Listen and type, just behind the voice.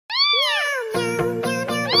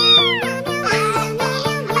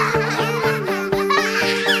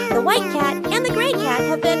The white cat and the gray cat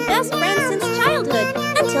have been best friends since childhood,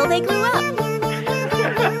 until they grew up.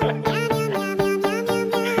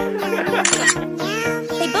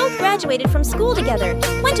 They both graduated from school together,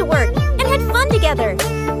 went to work, and had fun together.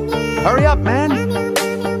 Hurry up, man!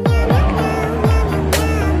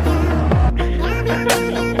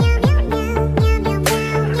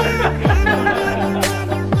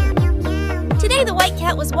 Today the white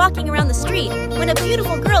cat was walking around the street when a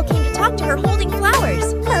beautiful girl came to talk to her holding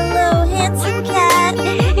flowers. Hello, handsome cat.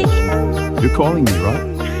 You're calling me, right?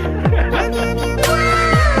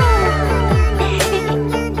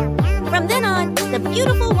 From then on, the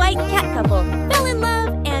beautiful white cat couple fell in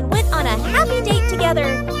love and went on a happy date together.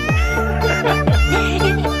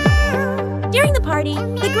 During the party,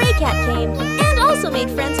 the gray cat came and also made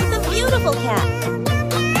friends with the beautiful cat.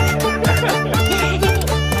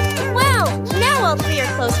 Wow, now all three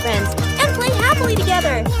are close friends and play happily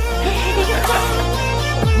together.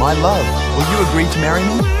 My love, will you agree to marry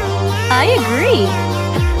me? I agree.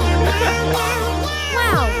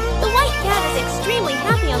 Wow, the white cat is extremely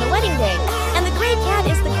happy on the wedding day, and the gray cat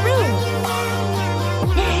is the groom.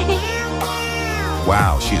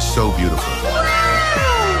 Wow, she is so beautiful.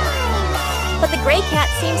 But the gray cat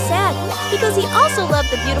seems sad because he also loved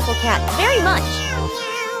the beautiful cat very much.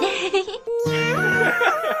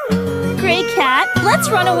 Gray cat, let's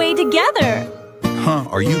run away together. Huh,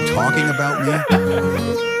 are you talking about me?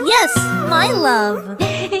 Yes, my love.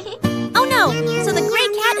 Oh no, so the gray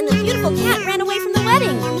cat and the beautiful cat ran away from the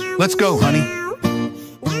wedding. Let's go, honey.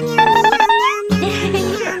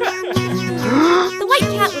 The white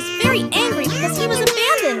cat was very angry because he was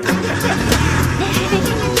abandoned.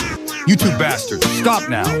 You two bastards, stop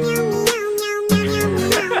now.